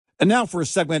And now for a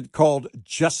segment called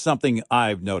Just Something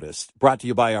I've Noticed, brought to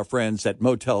you by our friends at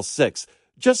Motel 6.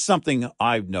 Just something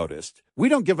I've noticed. We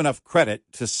don't give enough credit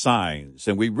to signs,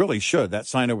 and we really should. That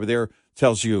sign over there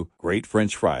tells you great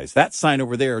French fries. That sign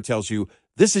over there tells you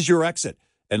this is your exit.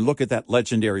 And look at that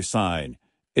legendary sign.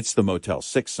 It's the Motel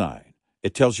 6 sign.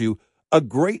 It tells you a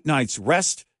great night's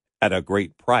rest at a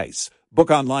great price.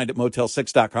 Book online at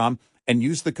motel6.com and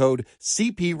use the code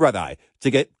CP Red Eye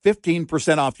to get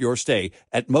 15% off your stay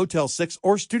at Motel 6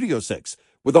 or Studio 6.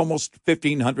 With almost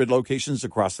 1,500 locations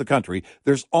across the country,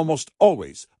 there's almost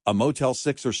always a Motel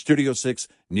 6 or Studio 6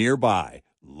 nearby.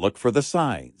 Look for the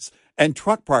signs. And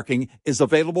truck parking is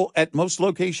available at most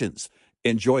locations.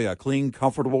 Enjoy a clean,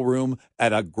 comfortable room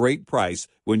at a great price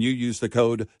when you use the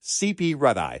code CP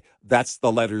Red Eye. That's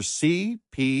the letters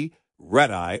CP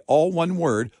Red Eye, all one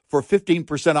word, for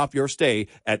 15% off your stay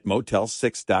at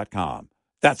motel6.com.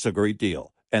 That's a great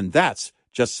deal. And that's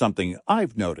just something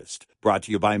I've noticed. Brought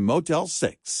to you by Motel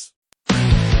 6.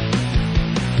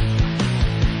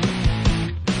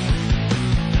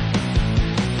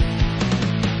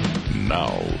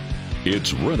 Now,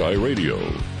 it's Red Eye Radio.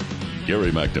 Gary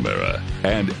McNamara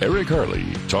and Eric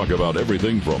Harley talk about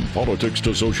everything from politics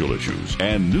to social issues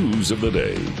and news of the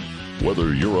day.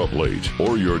 Whether you're up late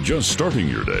or you're just starting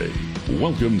your day,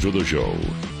 welcome to the show.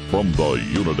 From the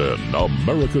Uniden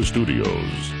America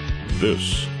Studios,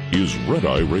 this is Red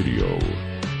Eye Radio.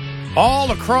 All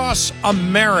across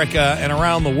America and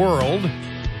around the world,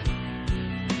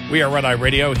 we are Red Eye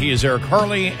Radio. He is Eric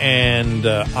Harley, and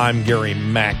I'm Gary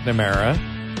McNamara.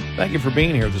 Thank you for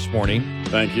being here this morning.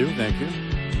 Thank you.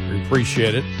 We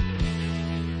appreciate it.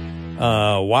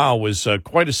 Wow, it was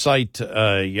quite a sight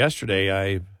yesterday.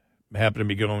 I happened to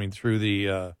be going through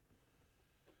the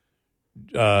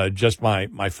just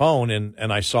my phone,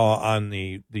 and I saw on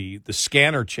the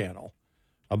scanner channel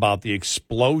about the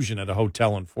explosion at a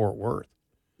hotel in Fort Worth.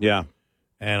 Yeah.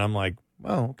 And I'm like,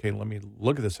 well, okay, let me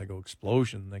look at this. I go,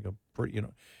 explosion. And they go,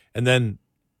 and then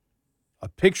a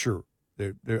picture.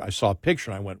 I saw a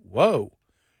picture, and I went, whoa.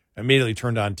 I immediately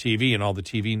turned on TV, and all the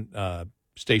TV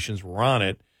stations were on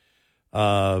it.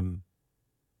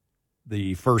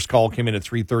 The first call came in at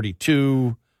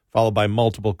 3:32, followed by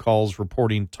multiple calls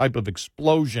reporting type of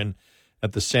explosion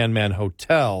at the Sandman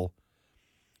Hotel.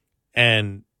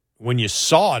 And when you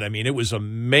saw it, I mean, it was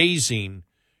amazing.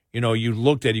 You know, you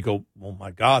looked at it, you go, oh,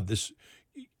 my God, this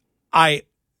 –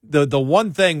 the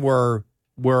one thing where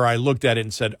I looked at it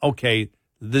and said, okay,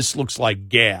 this looks like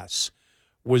gas,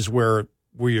 was where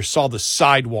you saw the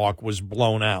sidewalk was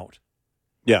blown out.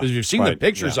 Yeah. Because you've seen the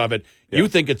pictures of it. Yeah.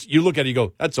 You look at it, you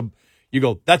go, that's a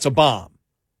bomb.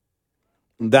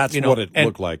 That's what it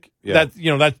looked like. Yeah.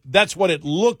 That's what it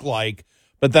looked like.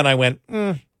 But then I went,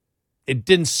 it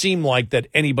didn't seem like that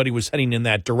anybody was heading in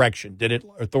that direction, did it,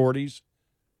 authorities?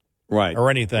 Right. Or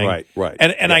anything. Right.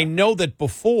 And I know that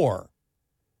before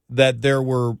that there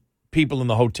were people in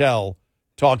the hotel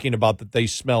talking about that they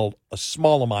smelled a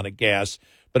small amount of gas,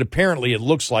 but apparently it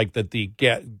looks like that the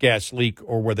gas leak,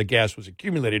 or where the gas was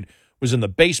accumulated, was in the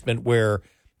basement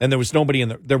and there was nobody in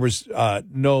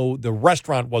the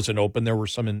restaurant wasn't open. There were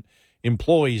some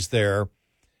employees there.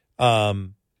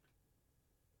 And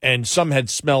some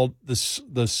had smelled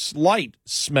the slight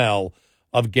smell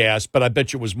of gas, but I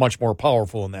bet you it was much more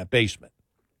powerful in that basement.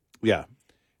 Yeah.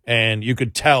 And you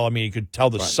could tell,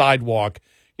 the sidewalk,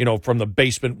 from the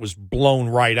basement was blown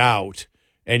right out,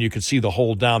 and you could see the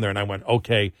hole down there. And I went,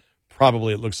 okay,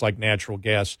 probably it looks like natural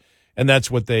gas. And that's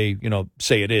what they,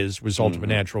 say it is, result of a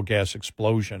natural gas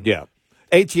explosion. Yeah.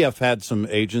 ATF had some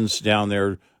agents down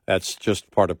there. That's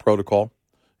just part of protocol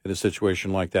in a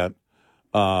situation like that.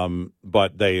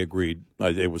 But they agreed.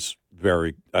 It was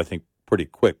pretty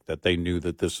quick that they knew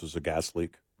that this was a gas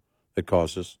leak that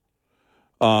caused this.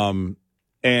 And,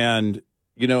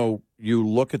 you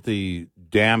look at the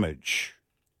damage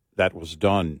that was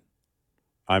done.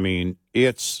 I mean,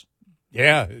 it's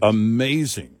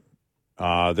amazing.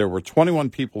 There were 21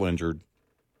 people injured,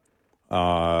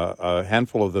 a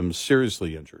handful of them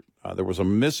seriously injured. There was a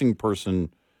missing person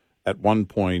at one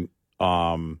point,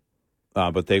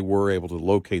 but they were able to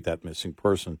locate that missing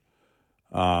person.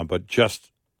 But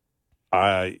just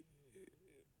amazing,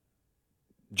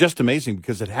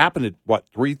 because it happened at,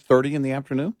 3:30 in the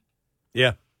afternoon?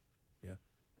 Yeah.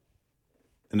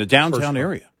 In the downtown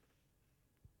area.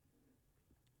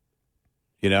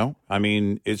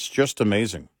 It's just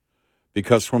amazing.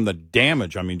 Because from the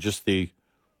damage, just the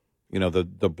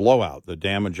blowout, the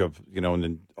damage of, and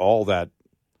then all that,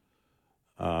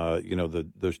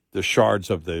 the shards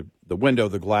of the window,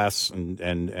 the glass, and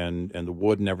the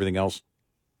wood and everything else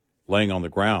laying on the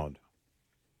ground.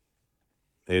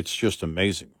 It's just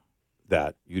amazing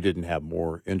that you didn't have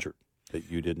more injured,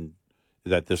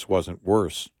 that this wasn't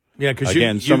worse. Yeah,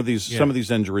 because some of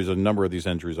these injuries, a number of these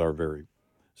injuries are very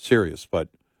serious. But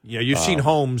you've seen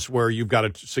homes where you've got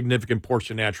a significant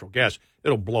portion of natural gas;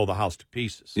 it'll blow the house to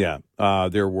pieces. Yeah,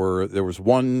 there was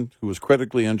one who was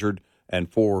critically injured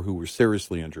and 4 who were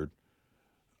seriously injured.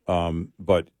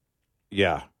 But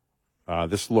yeah,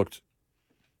 this looked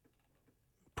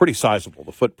pretty sizable.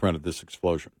 The footprint of this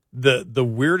explosion. The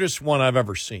weirdest one I've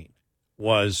ever seen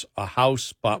was a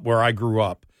house where I grew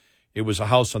up. It was a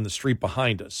house on the street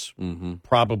behind us,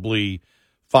 probably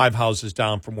 5 houses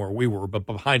down from where we were, but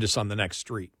behind us on the next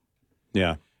street.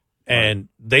 Yeah. And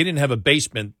they didn't have a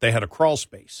basement. They had a crawl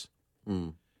space.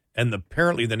 And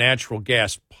apparently the natural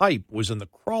gas pipe was in the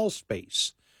crawl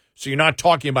space. So you're not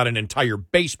talking about an entire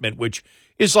basement, which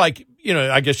is like,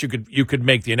 I guess you could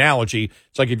make the analogy.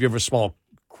 It's like if you have a small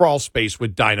crawl space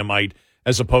with dynamite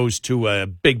as opposed to a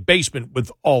big basement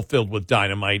all filled with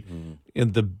dynamite.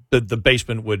 And the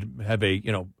basement would have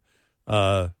you'd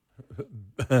have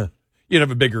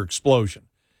a bigger explosion.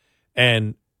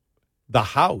 And the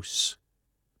house,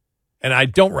 and I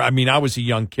was a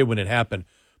young kid when it happened,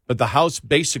 but the house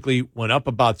basically went up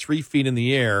about 3 feet in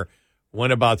the air,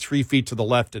 went about 3 feet to the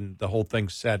left, and the whole thing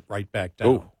sat right back down.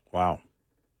 Oh, wow.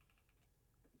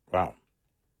 Wow.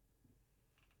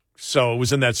 So it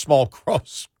was in that small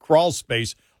crawl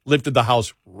space, lifted the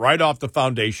house right off the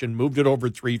foundation, moved it over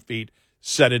 3 feet,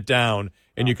 set it down,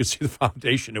 and you could see the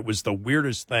foundation. It was the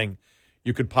weirdest thing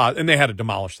you could and they had to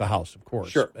demolish the house, of course,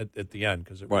 sure, at the end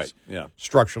because it was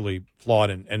structurally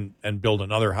flawed and build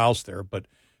another house there. But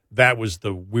that was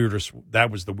the weirdest.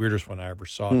 That was the weirdest one I ever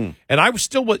saw. And I was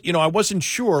still, I wasn't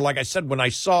sure. Like I said, when I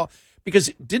saw,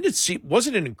 because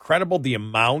wasn't it incredible the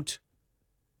amount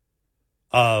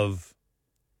of,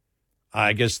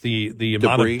 I guess the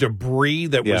amount of debris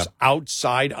that was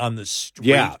outside on the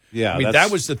street. Yeah. I mean,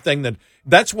 that was the thing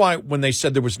that's why when they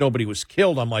said there was nobody was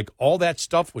killed, I'm like, all that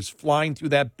stuff was flying through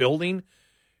that building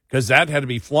because that had to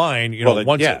be flying,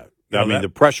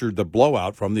 the pressure, the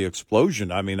blowout from the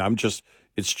explosion. I mean,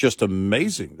 it's just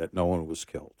amazing that no one was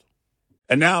killed.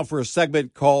 And now for a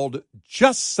segment called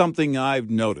Just Something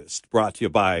I've Noticed, brought to you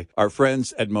by our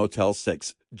friends at Motel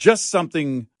 6. Just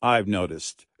something I've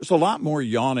noticed. There's a lot more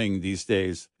yawning these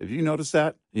days. Have you noticed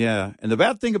that? Yeah. And the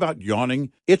bad thing about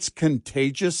yawning, it's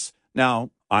contagious.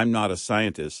 Now, I'm not a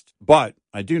scientist, but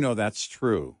I do know that's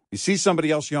true. You see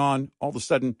somebody else yawn, all of a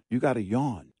sudden, you got to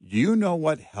yawn. You know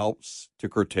what helps to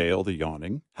curtail the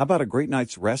yawning? How about a great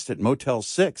night's rest at Motel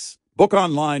 6? Book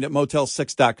online at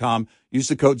motel6.com. Use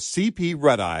the code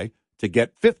CPRedEye to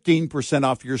get 15%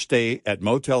 off your stay at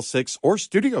Motel 6 or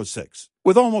Studio 6.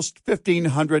 With almost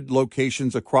 1,500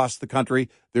 locations across the country,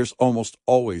 there's almost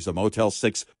always a Motel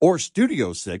 6 or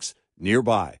Studio 6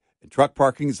 nearby. And truck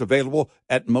parking is available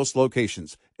at most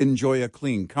locations. Enjoy a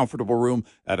clean, comfortable room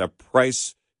at a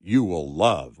price you will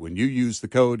love when you use the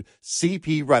code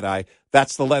CPRedEye.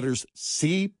 That's the letters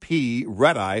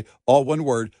CPRedEye, all one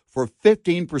word, for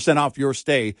 15% off your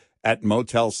stay at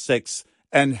Motel 6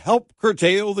 and help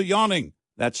curtail the yawning.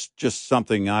 That's just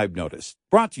something I've noticed.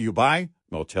 Brought to you by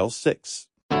Motel 6.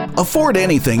 Afford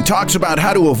Anything talks about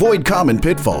how to avoid common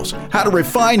pitfalls, how to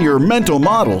refine your mental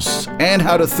models, and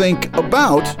how to think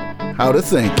about how to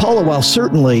think. Paula, while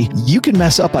certainly you can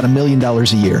mess up on $1 million a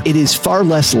year, it is far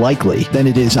less likely than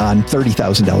it is on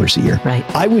 $30,000 a year. Right.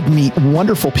 I would meet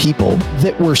wonderful people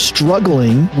that were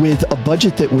struggling with a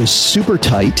budget that was super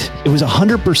tight. It was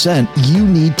 100% you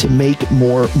need to make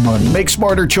more money. Make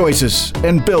smarter choices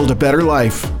and build a better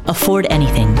life. Afford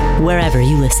Anything, wherever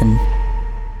you listen.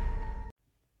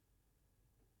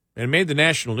 And it made the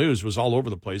national news, was all over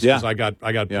the place because I got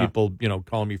people,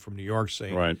 calling me from New York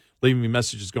saying, leaving me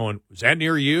messages going, "Was that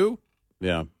near you?"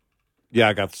 Yeah. Yeah,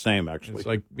 I got the same actually. It's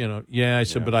like, I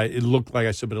said,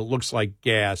 but it looks like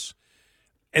gas.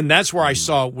 And that's where I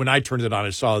saw, when I turned it on,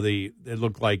 it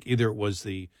looked like either it was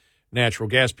the natural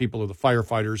gas people or the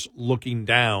firefighters looking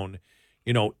down,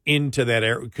 into that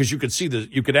area, because you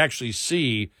could actually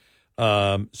see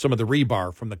some of the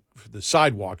rebar from the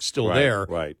sidewalk still there,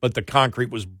 right. But the concrete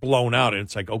was blown out, and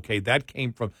it's like, okay,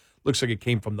 looks like it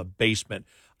came from the basement.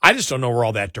 I just don't know where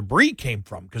all that debris came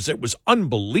from because it was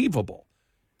unbelievable.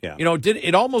 Yeah,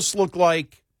 it almost looked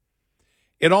like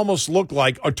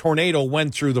a tornado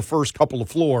went through the first couple of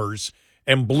floors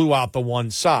and blew out the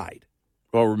one side.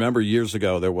 Well, remember years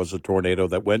ago there was a tornado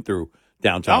that went through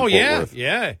downtown Fort Worth.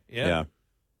 Yeah.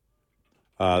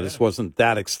 This wasn't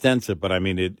that extensive, but I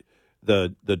mean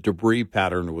the debris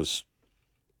pattern was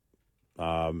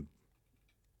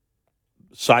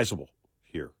sizable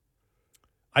here.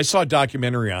 I saw a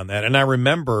documentary on that, and I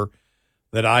remember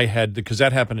that I had, because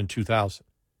that happened in 2000.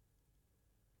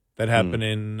 That happened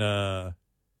in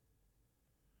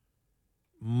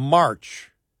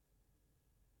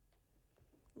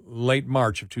late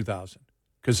March of 2000.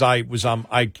 Because I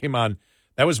came on,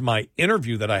 that was my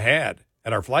interview that I had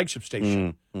at our flagship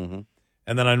station. Mm-hmm.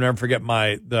 And then I never forget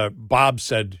Bob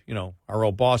said, our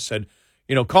old boss said,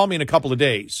 call me in a couple of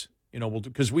days,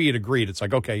 because we had agreed. It's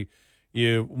like, okay,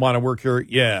 you want to work here?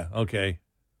 Yeah, okay.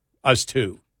 Us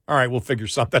too. All right, we'll figure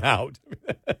something out.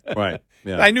 Right.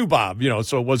 Yeah. I knew Bob,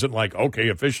 so it wasn't like, okay,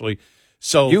 officially.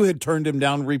 So you had turned him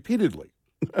down repeatedly.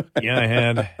 Yeah, I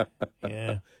had.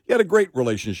 Yeah. You had a great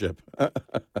relationship.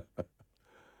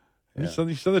 He said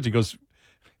that. He goes,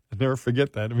 I'll never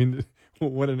forget that. I mean,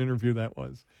 what an interview that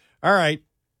was. All right.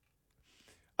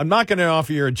 I'm not going to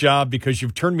offer you a job because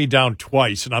you've turned me down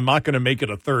twice, and I'm not going to make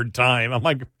it a third time. I'm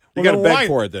like, you got to beg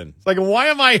for it then. It's like, why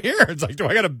am I here? It's like, do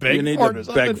I got to beg for it? You need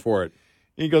to beg for it.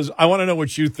 He goes, I want to know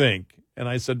what you think. And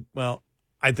I said, well,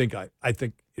 I think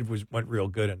it went real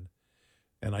good.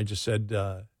 And I just said,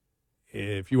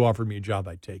 if you offered me a job,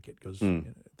 I'd take it. Because I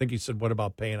think he said, what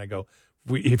about paying? I go,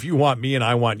 if you want me and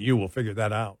I want you, we'll figure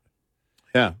that out.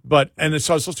 Yeah. And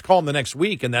so I was supposed to call him the next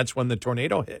week, and that's when the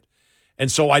tornado hit.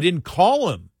 And so I didn't call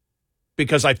him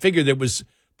because I figured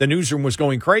the newsroom was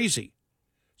going crazy.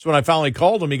 So when I finally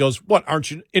called him, he goes, what, aren't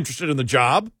you interested in the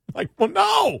job? I'm like, well,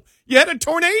 no. You had a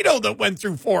tornado that went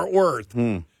through Fort Worth.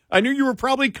 I knew you were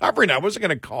probably covering it. I wasn't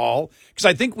going to call because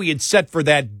I think we had set for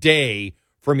that day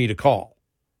for me to call.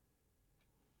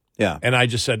 Yeah. And I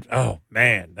just said, oh,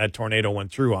 man, that tornado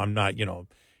went through. I'm not,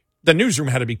 the newsroom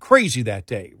had to be crazy that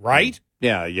day, right?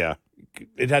 Yeah, yeah.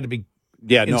 It had to be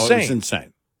insane. No, it was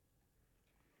insane.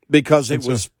 Because it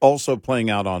was also playing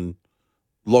out on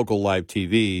local live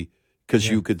TV because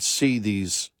you could see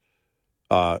these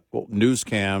news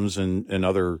cams and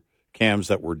other cams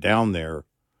that were down there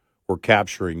were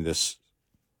capturing this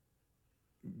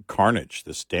carnage,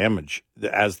 this damage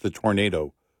as the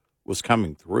tornado was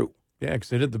coming through. Yeah, because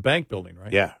they did the bank building,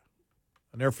 right? Yeah.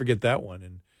 I'll never forget that one.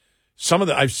 And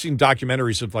I've seen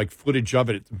documentaries of like footage of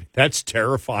it. That's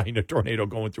terrifying, a tornado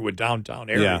going through a downtown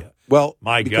area. Yeah. Well,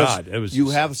 my God. It was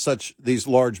have these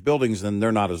large buildings, and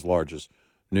they're not as large as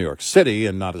New York City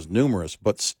and not as numerous,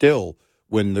 but still,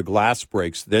 when the glass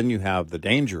breaks, then you have the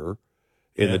danger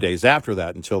in the days after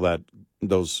that until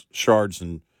those shards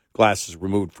and glass is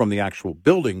removed from the actual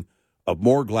building of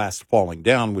more glass falling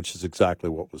down, which is exactly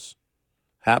what was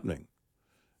happening.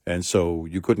 And so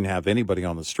you couldn't have anybody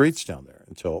on the streets down there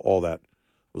until all that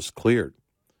was cleared.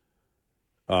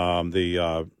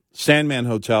 The Sandman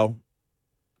Hotel,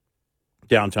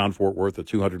 downtown Fort Worth, a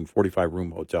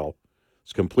 245-room hotel,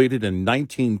 was completed in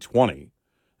 1920.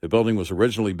 The building was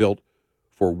originally built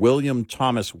for William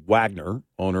Thomas Wagner,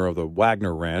 owner of the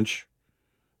Wagner Ranch.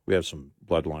 We have some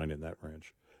bloodline in that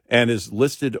ranch. And is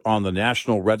listed on the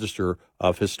National Register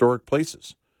of Historic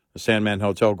Places. The Sandman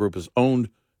Hotel Group is owned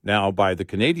now by the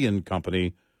Canadian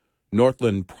company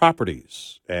Northland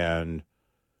Properties. And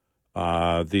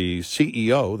the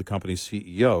CEO, the company's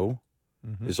CEO,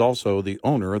 is also the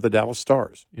owner of the Dallas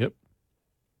Stars. Yep.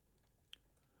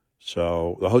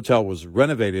 So the hotel was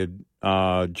renovated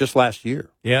just last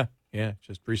year. Yeah,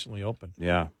 just recently opened.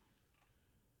 Yeah.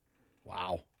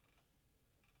 Wow.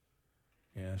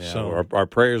 Yeah. So our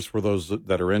prayers for those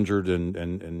that are injured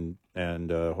and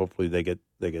hopefully they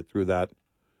get through that.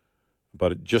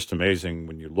 But it's just amazing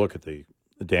when you look at the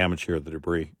damage here, the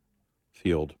debris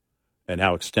field, and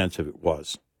how extensive it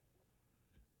was.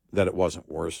 That it wasn't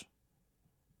worse.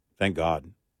 Thank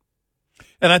God.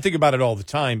 And I think about it all the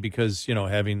time because,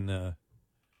 having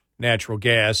natural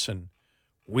gas, and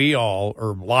a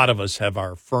lot of us have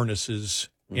our furnaces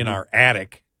in our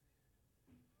attic.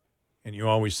 And you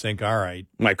always think, all right.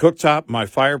 My cooktop, my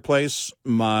fireplace,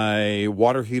 my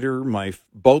water heater,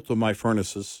 both of my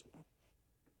furnaces.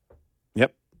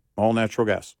 Yep, all natural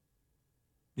gas.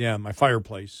 Yeah, my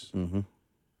fireplace. Mm-hmm.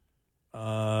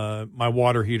 My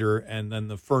water heater, and then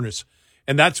the furnace.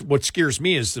 And that's what scares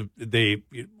me is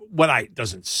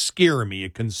doesn't scare me,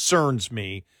 it concerns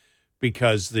me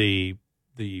because the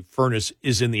furnace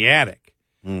is in the attic.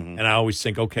 Mm-hmm. And I always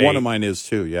think, okay. One of mine is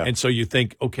too, yeah. And so you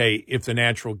think, okay, if the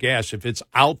natural gas, if it's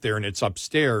out there and it's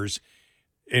upstairs,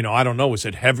 I don't know, is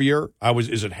it heavier?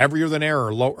 Is it heavier than air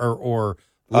or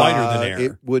lighter than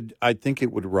air? I think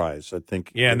it would rise. I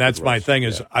think. Yeah, and that's my thing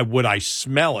is, would I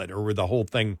smell it or would the whole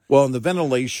thing? Well, and the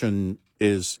ventilation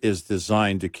is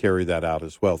designed to carry that out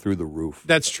as well through the roof.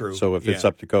 That's true. So if it's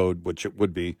up to code, which it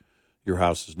would be, your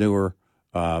house is newer.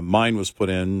 Mine was put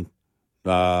in,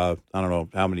 I don't know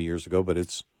how many years ago, but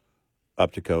it's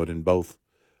up to code in both.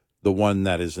 The one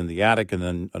that is in the attic and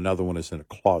then another one is in a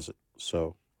closet.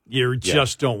 So You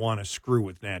just don't want to screw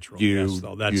with natural gas,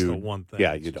 though. That's the one thing.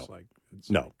 Yeah, you don't.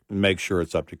 No, make sure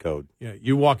it's up to code. Yeah,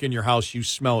 you walk in your house, you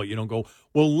smell it. You don't go,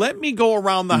 well, let me go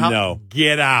around the house. No.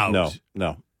 Get out.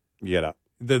 No, get out.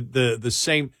 The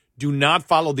same. Do not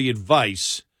follow the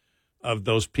advice of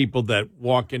those people that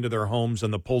walk into their homes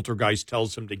and the poltergeist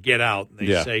tells them to get out, and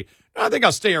they say, I think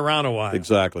I'll stay around a while.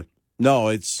 Exactly. No,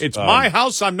 it's my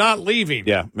house. I'm not leaving.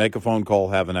 Yeah, make a phone call,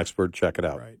 have an expert check it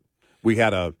out. Right. We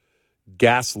had a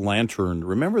gas lantern.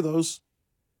 Remember those?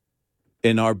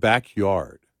 In our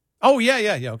backyard. Oh,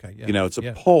 yeah. Okay. Yeah. It's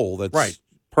a pole that's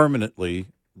permanently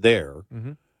there.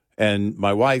 Mm-hmm. And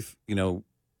my wife,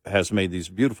 has made these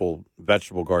beautiful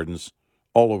vegetable gardens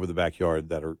all over the backyard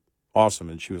that are awesome.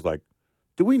 And she was like,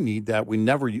 do we need that? We've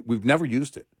never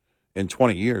used it. In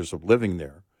 20 years of living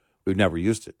there, we've never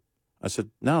used it. I said,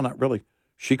 no, not really.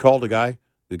 She called a guy.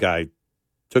 The guy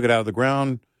took it out of the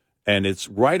ground, and it's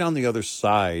right on the other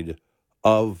side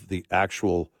of the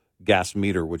actual gas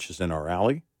meter, which is in our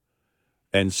alley.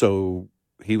 And so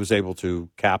he was able to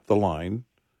cap the line.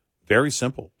 Very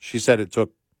simple. She said it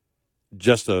took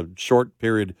just a short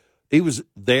period. He was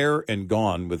there and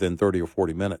gone within 30 or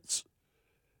 40 minutes.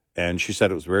 And she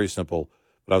said it was very simple.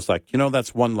 But I was like,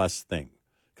 that's one less thing.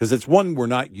 Because it's one we're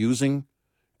not using,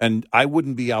 and I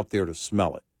wouldn't be out there to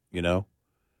smell it,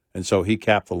 And so he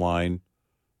capped the line,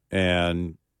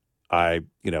 and I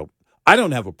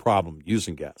don't have a problem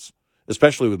using gas,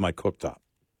 especially with my cooktop.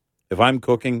 If I'm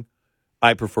cooking,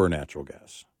 I prefer natural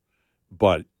gas.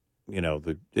 But,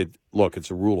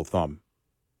 it's a rule of thumb.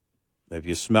 If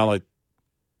you smell it,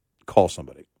 call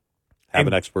somebody. Have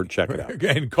an expert check it out.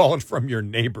 And call it from your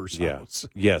neighbor's house.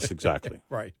 Yes, exactly.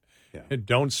 Right. Yeah. And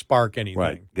don't spark anything.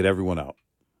 Right. Get everyone out.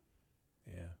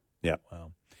 Yeah.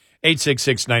 Wow.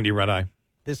 866-90 Red Eye.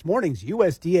 This morning's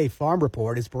USDA Farm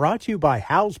Report is brought to you by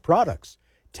Howes Products.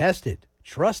 Tested,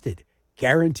 trusted,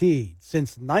 guaranteed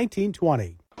since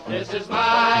 1920. This is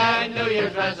my New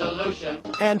Year's resolution.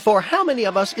 And for how many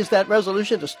of us is that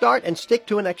resolution to start and stick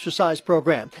to an exercise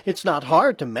program? It's not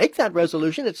hard to make that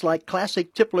resolution. It's like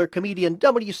classic Tippler comedian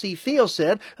W.C. Fields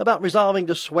said about resolving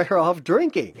to swear off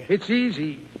drinking. It's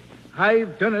easy.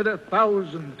 I've done it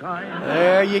 1,000 times.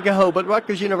 There you go. But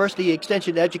Rutgers University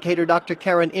Extension educator Dr.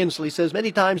 Karen Inslee says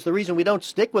many times the reason we don't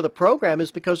stick with a program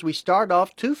is because we start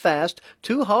off too fast,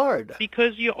 too hard.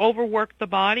 Because you overwork the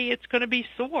body, it's going to be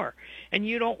sore. And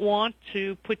you don't want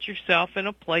to put yourself in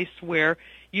a place where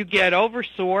you get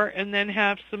oversore and then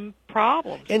have some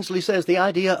problems. Inslee says the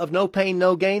idea of no pain,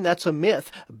 no gain, that's a myth.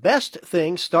 Best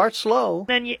thing, start slow.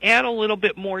 Then you add a little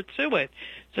bit more to it.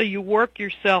 So you work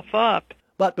yourself up.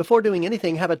 But before doing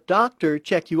anything, have a doctor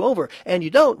check you over. And you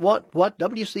don't want what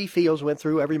W.C. Fields went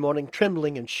through every morning,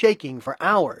 trembling and shaking for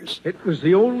hours. It was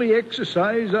the only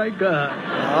exercise I got.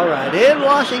 All right. In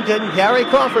Washington, Gary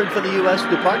Crawford for the U.S.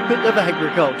 Department of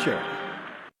Agriculture.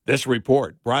 This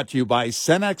report brought to you by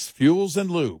Cenex Fuels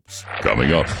and Lubes.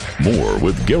 Coming up, more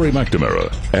with Gary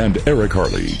McNamara and Eric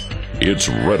Harley. It's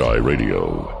Red Eye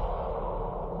Radio.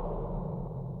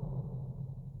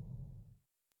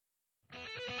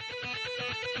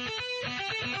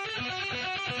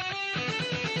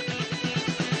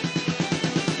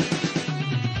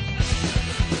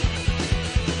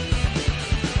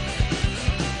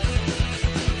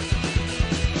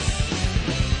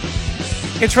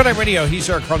 It's Red Eye Radio. He's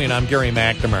Eric Harley, and I'm Gary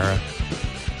McNamara.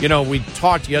 We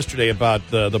talked yesterday about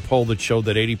the poll that showed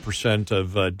that 80%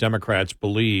 of Democrats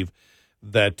believe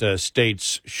that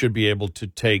states should be able to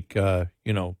take, that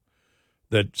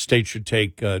states should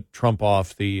take Trump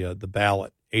off the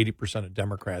ballot. 80% of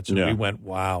Democrats. And we went,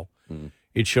 wow.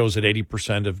 It shows that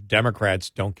 80% of Democrats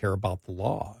don't care about the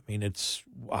law. I mean, it's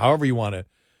however you want to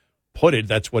put it,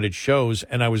 that's what it shows.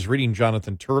 And I was reading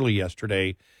Jonathan Turley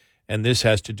yesterday, and this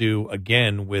has to do,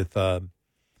 again, with Hunter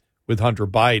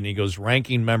Biden. He goes,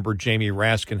 Ranking Member Jamie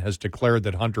Raskin has declared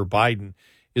that Hunter Biden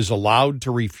is allowed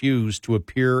to refuse to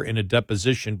appear in a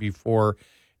deposition before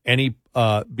any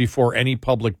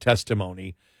public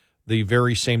testimony, the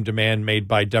very same demand made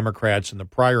by Democrats in the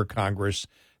prior Congress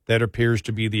that appears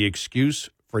to be the excuse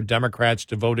for Democrats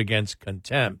to vote against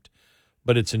contempt.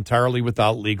 But it's entirely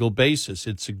without legal basis.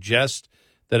 It suggests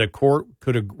that a court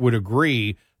would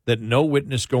agree that no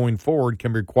witness going forward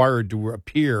can be required to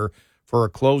appear for a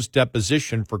closed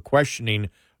deposition for questioning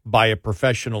by a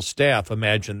professional staff.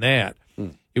 Imagine that.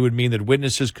 It would mean that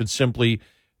witnesses could simply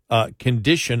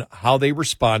condition how they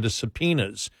respond to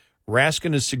subpoenas.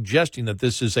 Raskin is suggesting that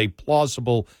this is a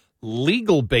plausible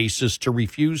legal basis to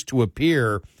refuse to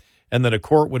appear and that a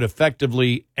court would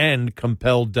effectively end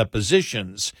compelled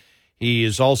depositions. He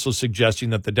is also suggesting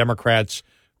that the Democrats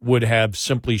would have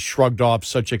simply shrugged off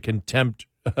such a contempt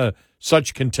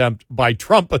such contempt by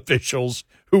Trump officials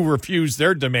who refused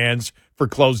their demands for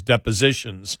closed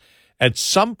depositions. At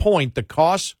some point, the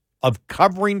cost of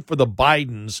covering for the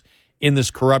Bidens in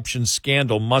this corruption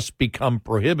scandal must become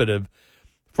prohibitive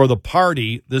for the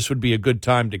party. This would be a good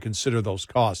time to consider those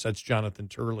costs. That's Jonathan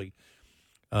Turley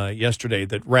yesterday,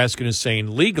 that Raskin is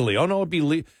saying legally, oh, no, it'd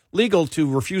be legal to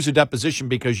refuse a deposition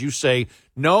because you say,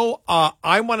 no,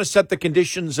 I want to set the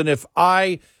conditions, and if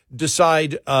I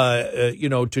decide,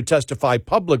 to testify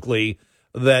publicly,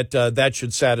 that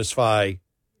should satisfy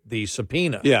the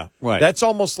subpoena. Yeah, right. That's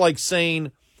almost like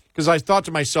saying, because I thought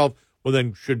to myself, well,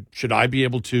 then should I be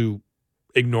able to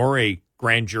ignore a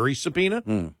grand jury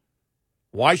subpoena?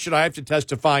 Why should I have to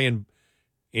testify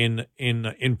in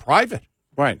private?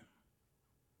 Right.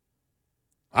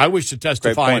 I wish to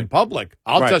testify in public.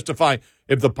 I'll testify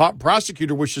if the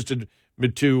prosecutor wishes to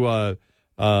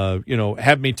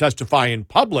have me testify in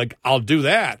public. I'll do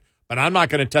that, but I'm not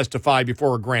going to testify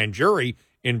before a grand jury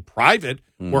in private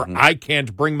where I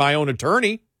can't bring my own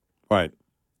attorney. Right.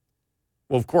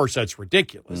 Well, of course, that's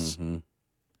ridiculous.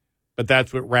 But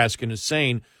that's what Raskin is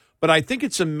saying. But I think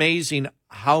it's amazing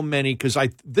how many, because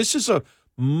this is a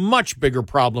much bigger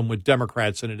problem with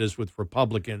Democrats than it is with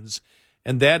Republicans,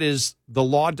 and that is the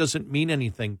law doesn't mean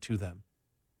anything to them.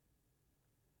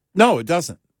 No, it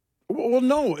doesn't. Well,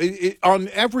 no, on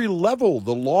every level,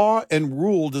 the law and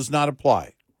rule does not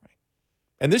apply.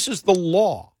 And this is the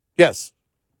law. Yes.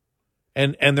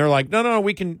 And they're like, no,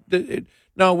 we can,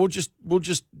 we'll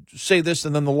just say this,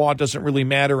 and then the law doesn't really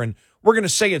matter, and we're going to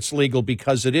say it's legal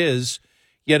because it is.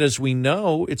 Yet, as we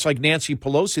know, it's like Nancy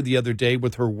Pelosi the other day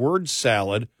with her word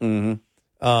salad,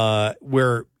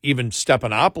 where even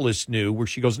Stephanopoulos knew, where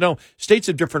she goes, no, states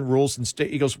have different rules, and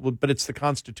he goes, well, but it's the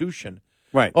Constitution.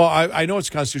 Right. Oh, I know it's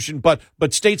the Constitution, but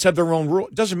states have their own rules.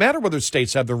 It doesn't matter whether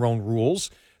states have their own rules.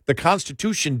 The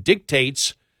Constitution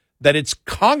dictates that it's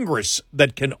Congress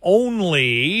that can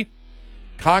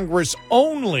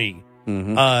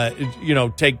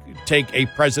take a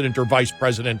president or vice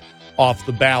president off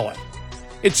the ballot.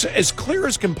 It's as clear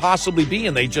as can possibly be,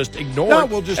 and they just ignore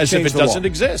it as if it doesn't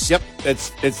exist. Yep,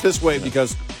 it's this way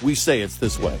because we say it's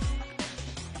this way.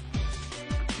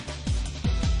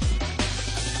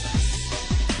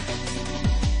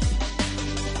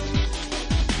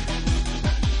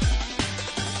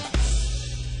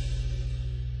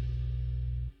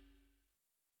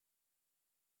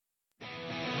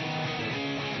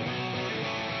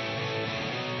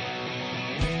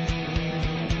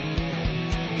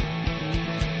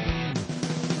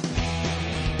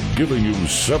 Giving you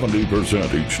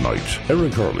 70% each night.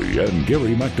 Eric Harley and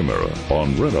Gary McNamara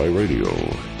on Red Eye Radio.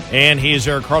 And he is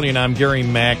Eric Harley, and I'm Gary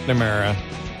McNamara.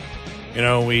 You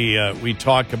know, we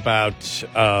talk about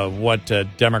what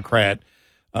Democrat,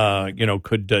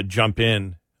 could jump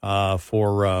in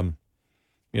for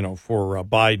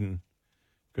Biden,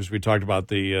 because we talked about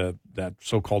that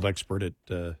so-called expert at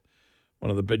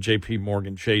one of the J.P.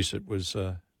 Morgan Chase. It was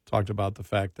talked about the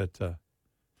fact that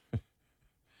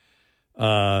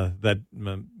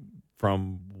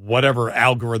from whatever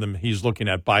algorithm he's looking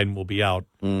at, Biden will be out,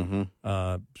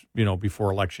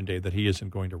 before Election Day, that he isn't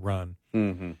going to run.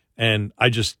 And I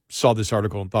just saw this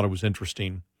article and thought it was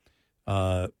interesting.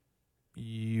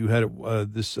 You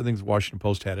had this, I think the Washington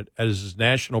Post had it. As his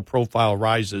national profile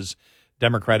rises,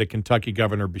 Democratic Kentucky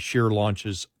Governor Beshear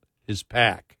launches his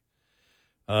PAC.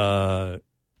 Governor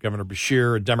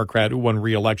Beshear, a Democrat who won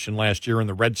re-election last year in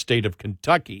the red state of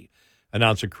Kentucky,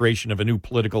 announced the creation of a new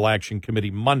political action committee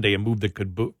Monday, a move that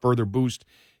could further boost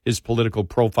his political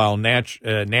profile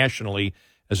nationally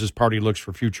as his party looks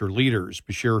for future leaders.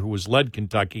 Beshear, who has led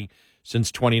Kentucky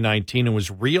since 2019 and was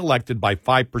reelected by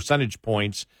 5 percentage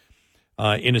points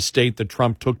in a state that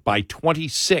Trump took by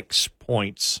 26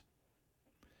 points,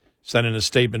 said in a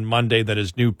statement Monday that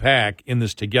his new PAC, In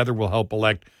This Together, will help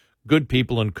elect good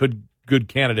people and good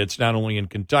candidates not only in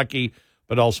Kentucky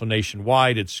but also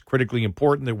nationwide. It's critically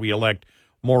important that we elect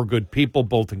more good people,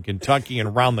 both in Kentucky and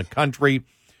around the country,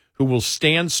 who will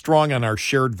stand strong on our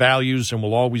shared values and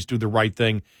will always do the right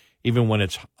thing, even when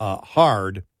it's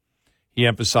hard. He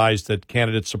emphasized that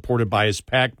candidates supported by his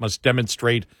PAC must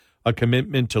demonstrate a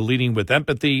commitment to leading with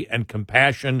empathy and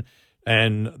compassion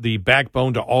and the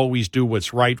backbone to always do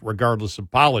what's right, regardless of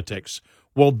politics.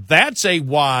 Well, that's a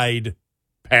wide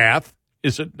path,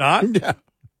 is it not? Yeah.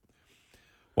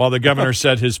 While the governor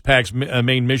said his PAC's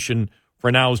main mission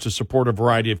for now is to support a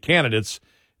variety of candidates,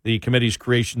 the committee's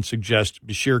creation suggests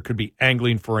Beshear could be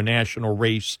angling for a national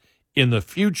race in the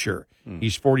future.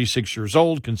 He's 46 years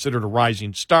old, considered a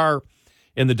rising star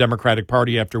in the Democratic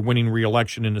Party after winning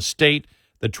re-election in a state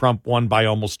that Trump won by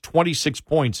almost 26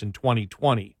 points in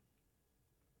 2020.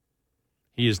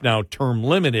 He is now term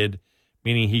limited,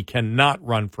 meaning he cannot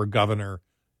run for governor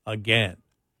again.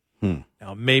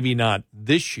 Now, maybe not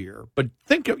this year, but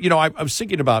I was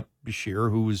thinking about Beshear,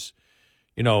 who was,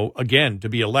 again, to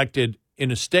be elected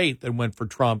in a state that went for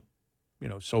Trump,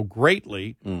 so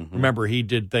greatly. Mm-hmm. Remember, he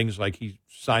did things like he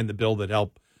signed the bill that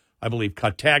helped, I believe,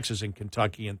 cut taxes in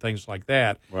Kentucky and things like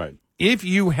that. Right. If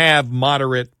you have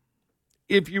moderate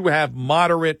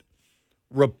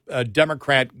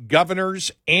Democrat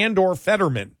governors and or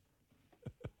Fetterman,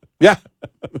 yeah,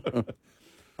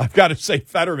 I've got to say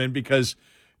Fetterman because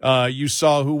you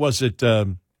saw, who was it?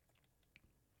 Sink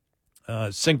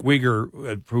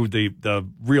Uyghur, who the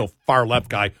real far left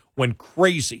guy, went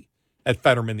crazy at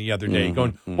Fetterman the other day,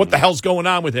 going, what the hell's going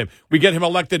on with him? We get him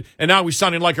elected, and now he's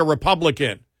sounding like a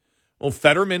Republican. Well,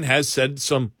 Fetterman has said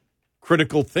some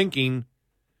critical thinking,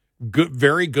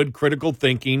 very good critical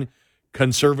thinking,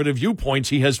 conservative viewpoints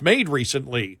he has made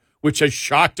recently, which has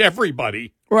shocked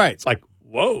everybody. Right. It's like,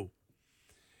 whoa.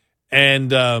 And,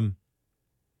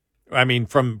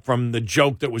 from the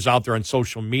joke that was out there on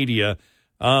social media,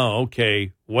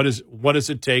 okay, what does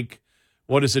it take?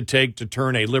 What does it take to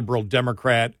turn a liberal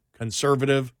Democrat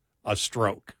conservative? A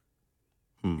stroke.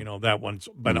 That one's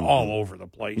been all over the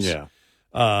place. Yeah.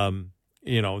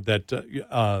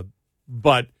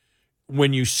 But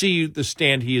when you see the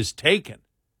stand he has taken,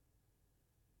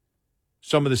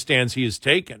 some of the stands he has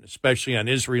taken, especially on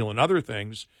Israel and other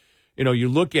things, you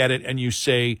look at it and you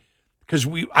say, because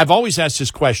I've always asked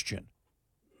this question,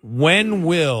 when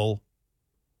will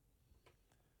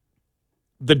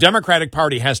the Democratic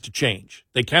Party has to change?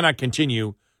 They cannot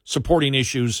continue supporting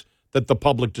issues that the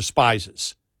public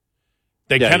despises.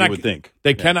 They cannot, you would think.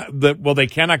 They cannot. They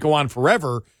cannot go on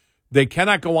forever. They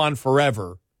cannot go on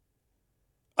forever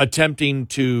attempting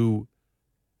to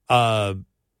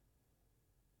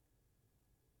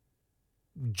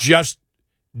just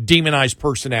demonize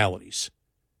personalities.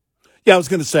 Yeah, I was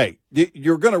going to say,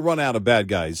 you're going to run out of bad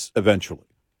guys eventually.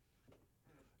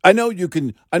 I know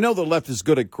the left is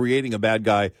good at creating a bad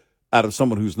guy out of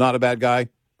someone who's not a bad guy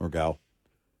or gal.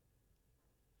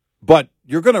 But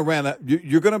you're not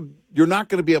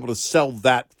going to be able to sell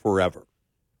that forever.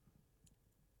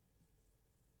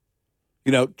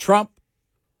 Trump,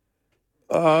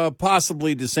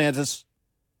 possibly DeSantis.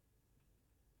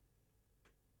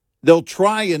 They'll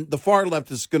try, and the far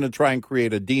left is going to try and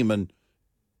create a demon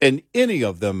in any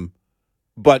of them.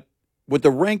 But with the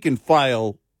rank and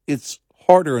file, it's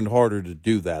harder and harder to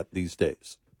do that these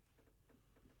days.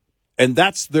 And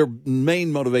that's their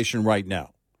main motivation right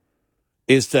now,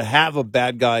 is to have a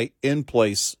bad guy in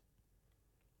place,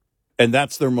 and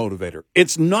that's their motivator.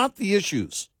 It's not the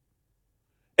issues,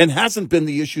 and hasn't been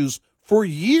the issues for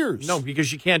years. No,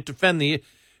 because you can't defend the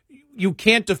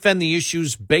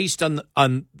issues based on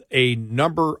a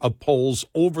number of polls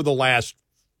over the last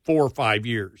 4 or 5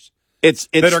 years. It's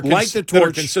light the torch, that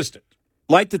are consistent.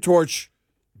 Light the torch,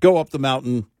 go up the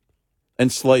mountain,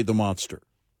 and slay the monster.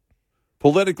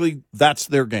 Politically, that's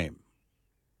their game.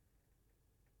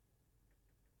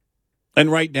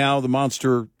 And right now, the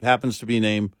monster happens to be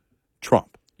named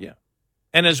Trump. Yeah.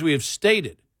 And as we have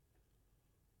stated,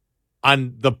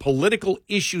 on the political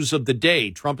issues of the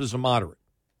day, Trump is a moderate.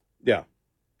 Yeah.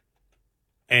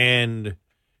 And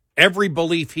every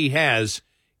belief he has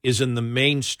is in the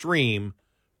mainstream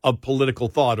of political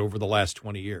thought over the last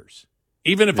 20 years.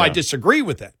 Even if I disagree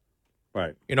with it.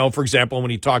 Right. For example, when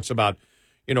he talks about,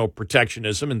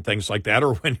 protectionism and things like that,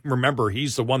 or when, remember,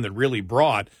 he's the one that really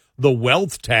brought the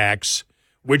wealth tax,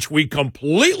 which we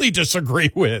completely disagree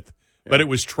with. Yeah. But it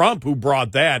was Trump who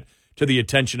brought that to the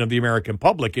attention of the American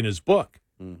public in his book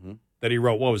that he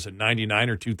wrote, 99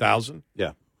 or 2000?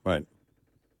 Yeah, right.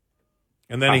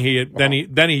 And then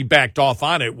he backed off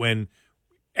on it when,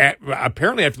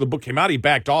 apparently after the book came out, he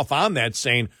backed off on that,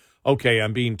 saying, okay,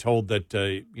 I'm being told that,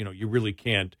 you really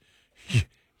can't,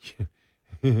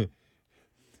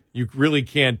 you really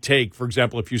can't take, for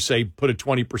example, if you say put a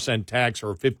 20% tax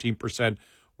or a 15%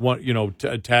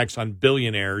 tax on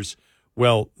billionaires,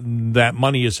 well, that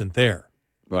money isn't there.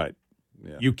 Right.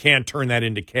 Yeah. You can't turn that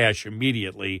into cash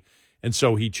immediately. And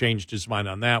so he changed his mind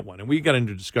on that one. And we got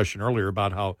into a discussion earlier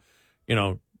about how,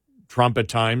 Trump at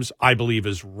times, I believe,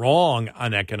 is wrong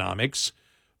on economics,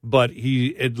 but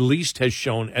he at least has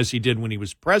shown, as he did when he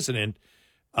was president,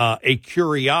 a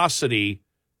curiosity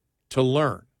to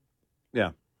learn.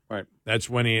 Yeah, right. That's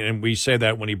when and we say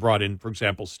that when he brought in, for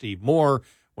example, Steve Moore,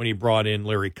 when he brought in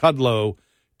Larry Kudlow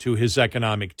to his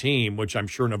economic team, which I'm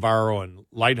sure Navarro and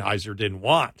Lighthizer didn't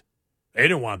want. They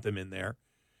didn't want them in there.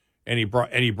 And he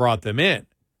brought them in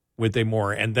with a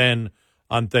more, and then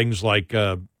on things like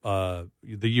the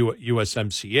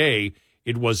USMCA,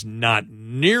 It was not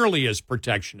nearly as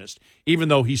protectionist, even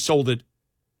though he sold it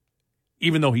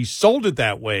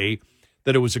that way,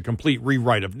 that it was a complete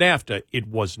rewrite of NAFTA. It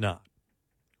was not.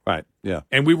 Right. Yeah.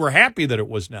 And we were happy that it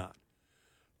was not.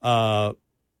 But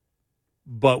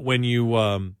when you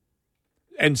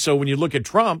and so when you look at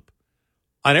Trump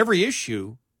on every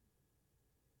issue,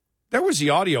 there was the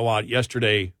audio out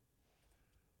yesterday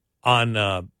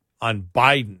on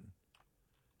Biden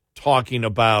talking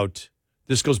about,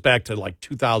 this goes back to like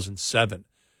 2007,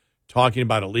 talking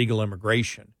about illegal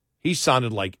immigration. He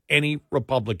sounded like any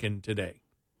Republican today.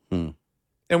 And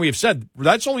we have said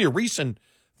that's only a recent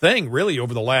thing, really,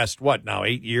 over the last,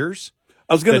 8 years?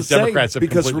 I was going to say, Democrats have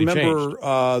because completely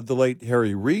remember the late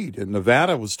Harry Reid in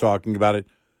Nevada was talking about it.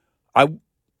 I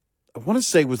want to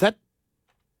say, was that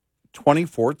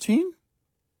 2014?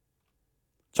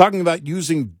 Talking about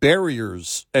using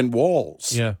barriers and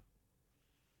walls. Yeah.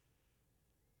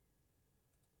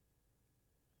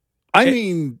 I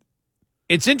mean,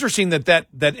 it's interesting that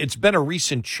it's been a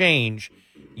recent change,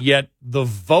 yet the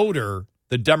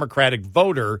Democratic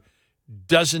voter,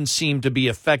 doesn't seem to be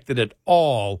affected at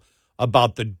all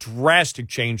about the drastic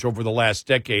change over the last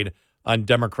decade on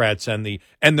Democrats and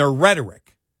their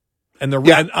rhetoric. And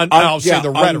I'll say the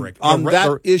rhetoric. On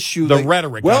that issue. The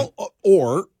rhetoric. Well,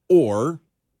 or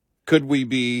could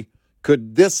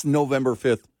this November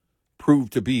 5th prove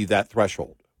to be that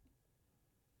threshold?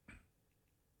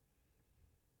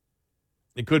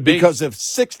 It could be. Because if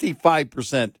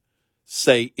 65%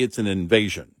 say it's an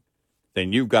invasion,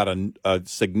 then you've got a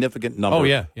significant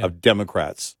number of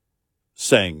Democrats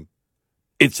saying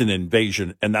it's an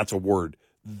invasion, and that's a word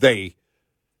they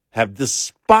have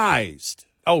despised.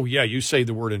 Oh, yeah, you say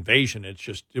the word invasion, it's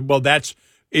just, that's,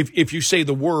 if you say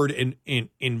the word in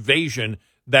invasion,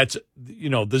 that's, the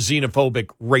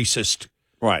xenophobic, racist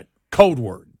code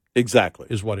word. Exactly.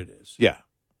 Is what it is. Yeah.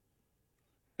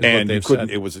 And you couldn't,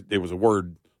 it was a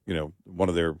word, one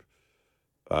of their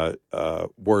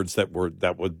words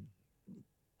that would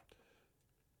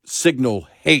signal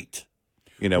hate.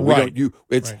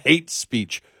 It's hate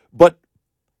speech. But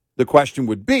the question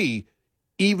would be,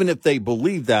 even if they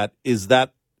believe that, is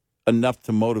that enough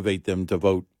to motivate them to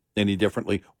vote any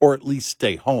differently, or at least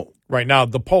stay home? Right now,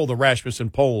 the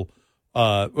Rasmussen poll,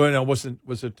 was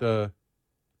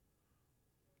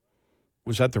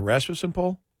that the Rasmussen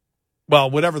poll?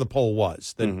 Well, whatever the poll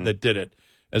was that did it,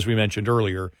 as we mentioned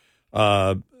earlier,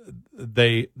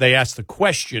 they asked the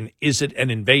question, is it an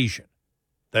invasion?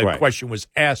 That question was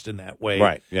asked in that way.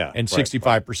 Right, yeah. And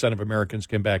 65% of Americans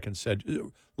came back and said,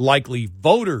 likely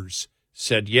voters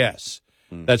said yes.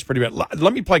 That's pretty bad.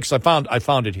 Let me play, because I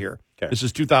found it here. Okay. This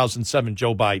is 2007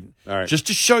 Joe Biden. All right. Just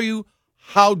to show you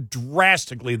how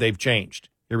drastically they've changed.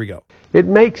 Here we go. It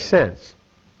makes sense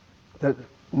that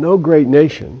no great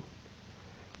nation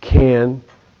can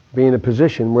be in a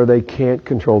position where they can't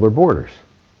control their borders.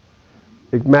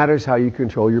 It matters how you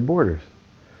control your borders,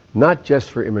 not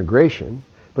just for immigration,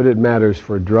 but it matters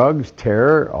for drugs,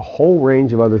 terror, a whole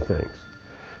range of other things.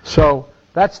 So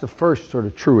that's the first sort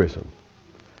of truism.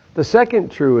 The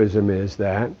second truism is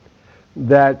that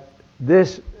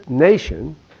this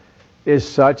nation is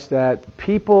such that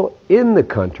people in the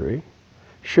country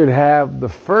should have the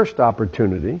first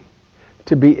opportunity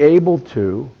to be able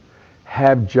to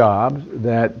have jobs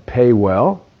that pay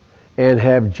well and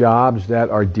have jobs that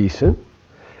are decent,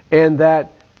 and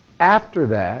that after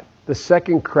that, the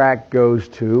second crack goes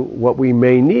to what we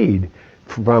may need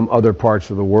from other parts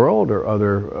of the world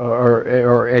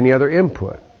or any other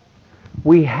input.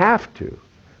 We have to,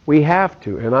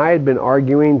 and I had been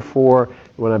arguing for,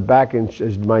 when I'm back in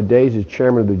my days as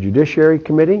chairman of the Judiciary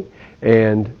Committee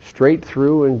and straight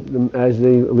through as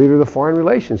the leader of the Foreign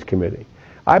Relations Committee,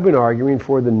 I've been arguing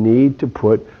for the need to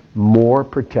put more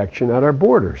protection at our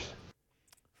borders.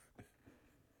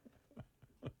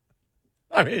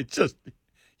 I mean, it's just,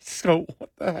 so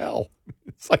what the hell?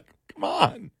 It's like, come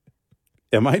on.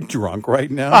 Am I drunk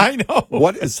right now? I know.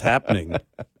 What is happening?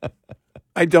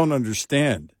 I don't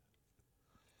understand.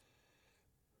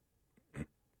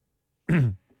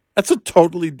 That's a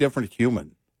totally different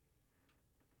human.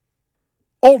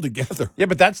 Altogether. Yeah,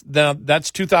 but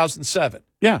that's 2007.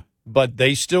 Yeah. But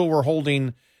they were still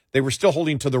holding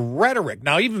to the rhetoric.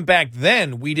 Now, even back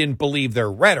then, we didn't believe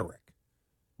their rhetoric.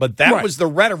 But that was the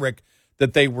rhetoric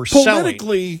that they were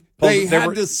politically, selling. They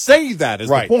had to say that is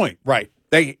the point. Right.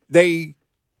 They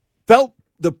felt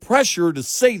the pressure to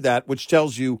say that, which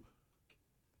tells you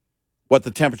what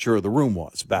the temperature of the room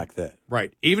was back then.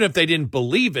 Right. Even if they didn't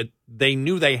believe it, they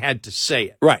knew they had to say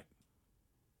it. Right.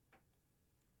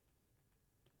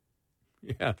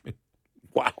 Yeah.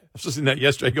 Wow. I was listening to that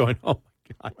yesterday going, oh, my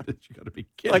God, you got to be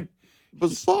kidding. Like,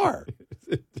 bizarre.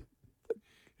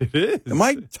 It is. Am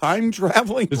I time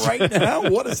traveling right now?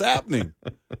 What is happening?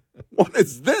 What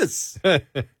is this?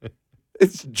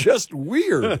 It's just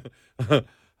weird.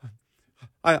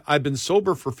 I've been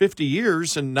sober for 50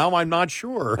 years, and now I'm not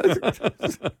sure. Oh,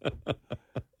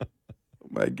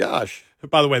 my gosh.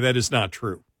 By the way, that is not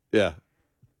true. Yeah.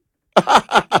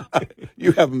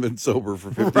 You haven't been sober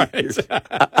for 50 years.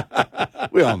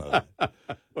 We all know that.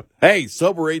 Hey,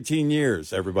 sober 18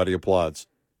 years. Everybody applauds.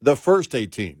 The first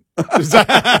 18. There's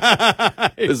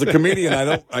a comedian.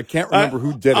 I can't remember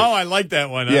who did it. Oh, I like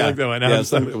that one. Yeah. I like that one.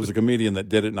 It was a comedian that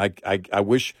did it, and I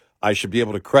wish I should be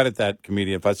able to credit that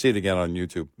comedian if I see it again on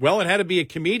YouTube. Well, it had to be a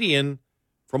comedian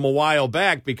from a while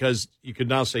back because you could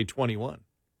now say 21.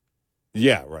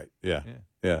 Yeah, right. Yeah.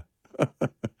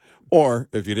 Or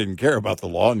if you didn't care about the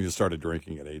law and you started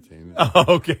drinking at 18. Oh,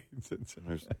 okay.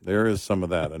 There is some of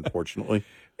that, unfortunately.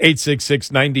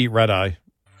 866-90-RED-EYE.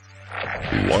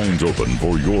 Lines open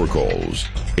for your calls.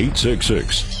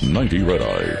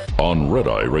 866-90-RED-EYE on Red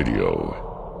Eye Radio.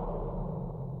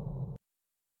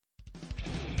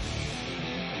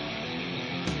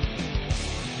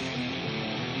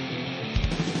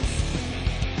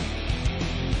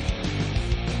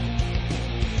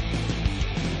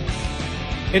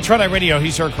 It's Red Eye Radio.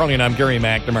 He's Eric Carly, and I'm Gary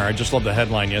McNamara. I just loved the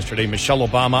headline yesterday. Michelle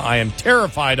Obama, I am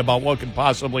terrified about what could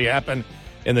possibly happen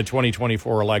in the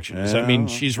 2024 election. Does that mean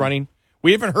she's running?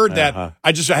 We haven't heard that.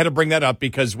 I just had to bring that up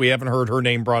because we haven't heard her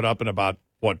name brought up in about,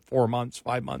 4 months,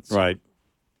 5 months? Right.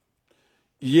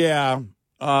 Yeah.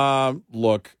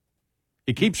 Look.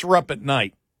 It keeps her up at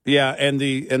night. Yeah, and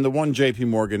the one J.P.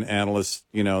 Morgan analyst,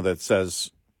 that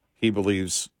says he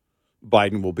believes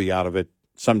Biden will be out of it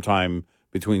sometime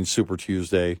between Super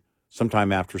Tuesday,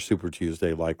 sometime after Super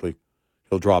Tuesday, likely.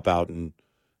 He'll drop out and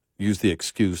use the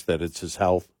excuse that it's his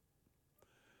health.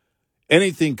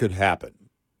 Anything could happen.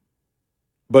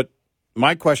 But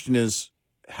my question is,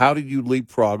 how did you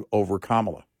leapfrog over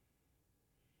Kamala?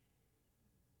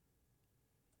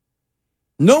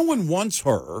 No one wants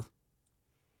her.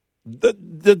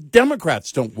 The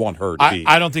Democrats don't want her to be.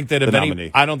 I don't think that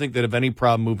nominee. I don't think they'd have any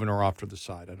problem moving her off to the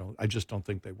side. I just don't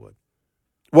think they would.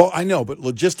 Well, I know, but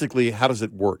logistically, how does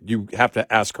it work? You have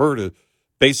to ask her to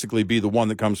basically be the one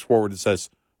that comes forward and says,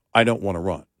 I don't want to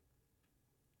run.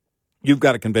 You've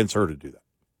got to convince her to do that.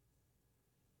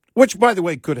 Which, by the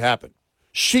way, could happen.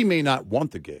 She may not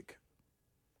want the gig.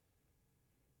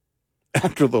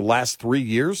 After the last 3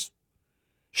 years,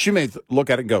 she may look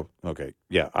at it and go, okay,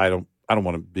 yeah, I don't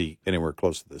want to be anywhere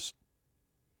close to this.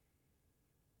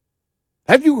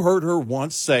 Have you heard her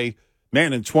once say,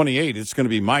 man, in 28, it's going to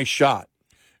be my shot?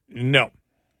 No.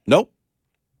 Nope.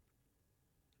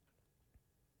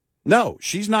 No,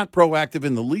 she's not proactive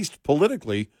in the least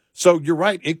politically. So you're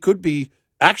right. It could be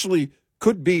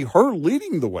her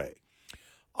leading the way.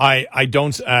 I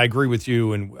agree with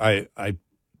you, and I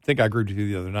think I agreed with you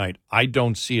the other night. I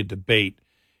don't see a debate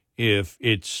if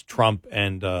it's Trump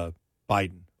and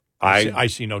Biden. I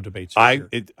see no debates.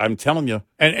 I'm telling you,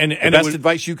 and the best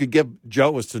advice you could give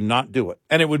Joe is to not do it.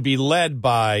 And it would be led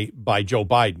by Joe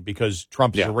Biden because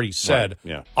Trump has already said,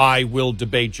 I will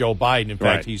debate Joe Biden. In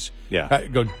fact, he's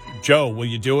go, Joe, will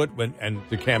you do it? And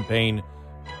the campaign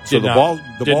did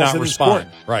not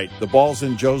respond. Right. The ball's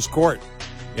in Joe's court.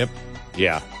 Yep.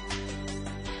 Yeah.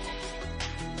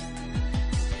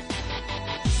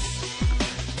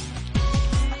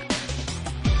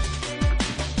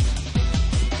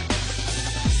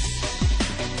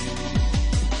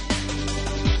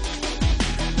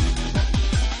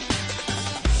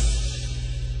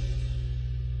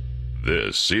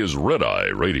 This is Red Eye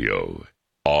Radio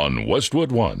on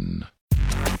Westwood One.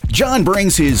 John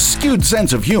brings his skewed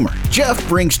sense of humor. Jeff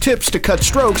brings tips to cut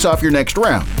strokes off your next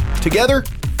round. Together,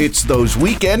 it's those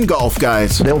weekend golf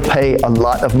guys. They'll pay a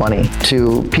lot of money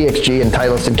to PXG and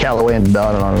Titleist and Callaway and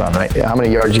on and on and on, right? How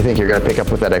many yards do you think you're going to pick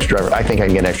up with that extra driver? I think I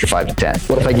can get an extra 5 to 10.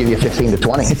 What if I give you 15 to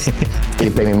 20? Can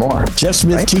you pay me more? Jeff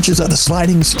Smith teaches on a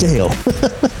sliding scale.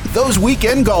 Those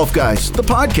Weekend Golf Guys, the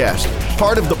podcast,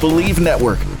 part of the Believe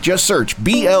Network. Just search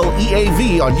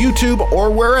BLEAV on YouTube or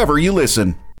wherever you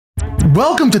listen.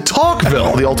 Welcome to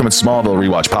Talkville, the ultimate Smallville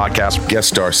rewatch podcast. Guest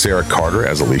star Sarah Carter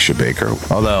as Alicia Baker,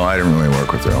 although I didn't really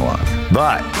work with her a lot.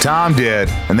 But Tom did,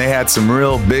 and they had some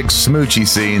real big smoochy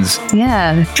scenes.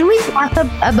 Yeah. Can we talk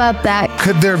about that?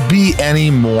 Could there be any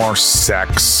more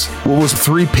sex? What was a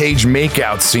 3-page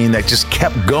makeout scene that just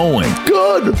kept going?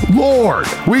 Good Lord.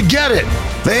 We get it.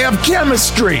 They have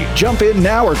chemistry. Jump in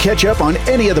now or catch up on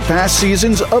any of the past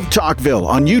seasons of Talkville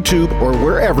on YouTube or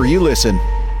wherever you listen.